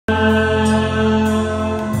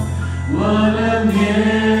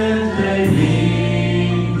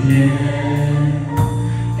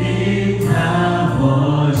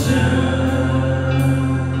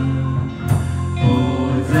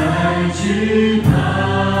惧怕，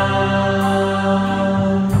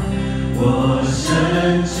我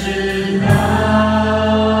深知道，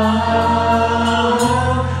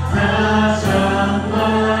祂掌管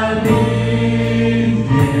明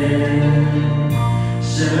天，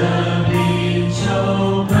生命充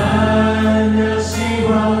满了希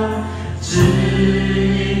望，只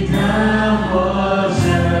因祂活着。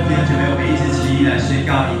弟兄姐妹，我们一起起立来宣告：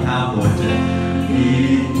因祂活着，因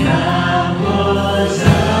祂活着，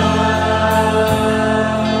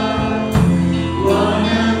我能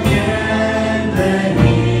面对明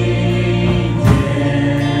天。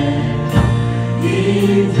因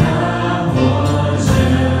祂活着，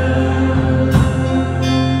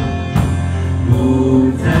不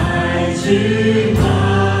再惧怕。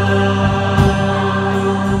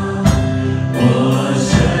我深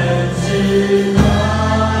知道，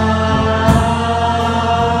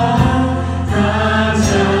祂掌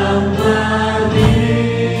管明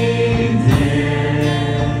天，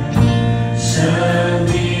生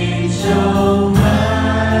命充满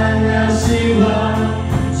了希望，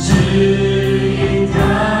只因祂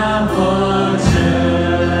活着。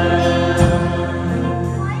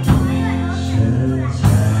神差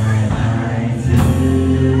爱子，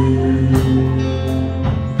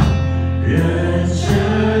人称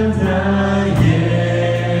祂耶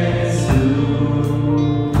稣，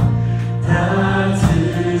祂赐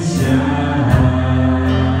下爱，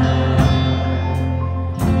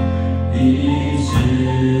医治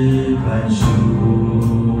宽恕，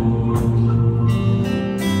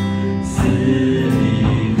死里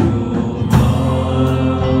复活，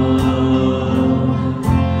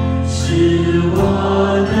使我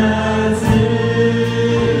得自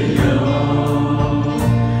由。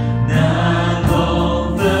那空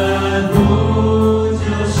坟墓就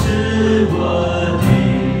是我的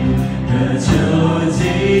得救记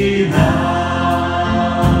号。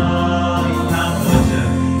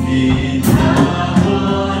因祂活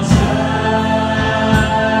着，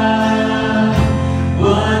我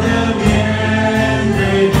能面对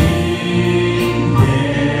明天。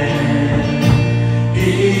因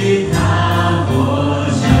祂活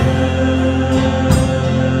着，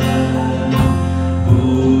不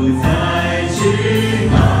再惧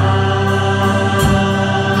怕。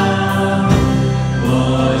我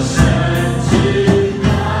深知道，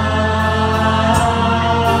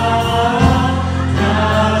祂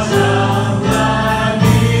掌管明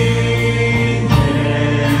天，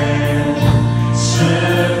生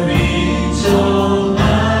命充满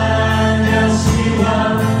了希望，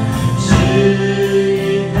只因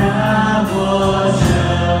祂活着。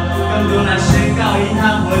更多来宣告：因祂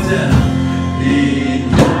活着。因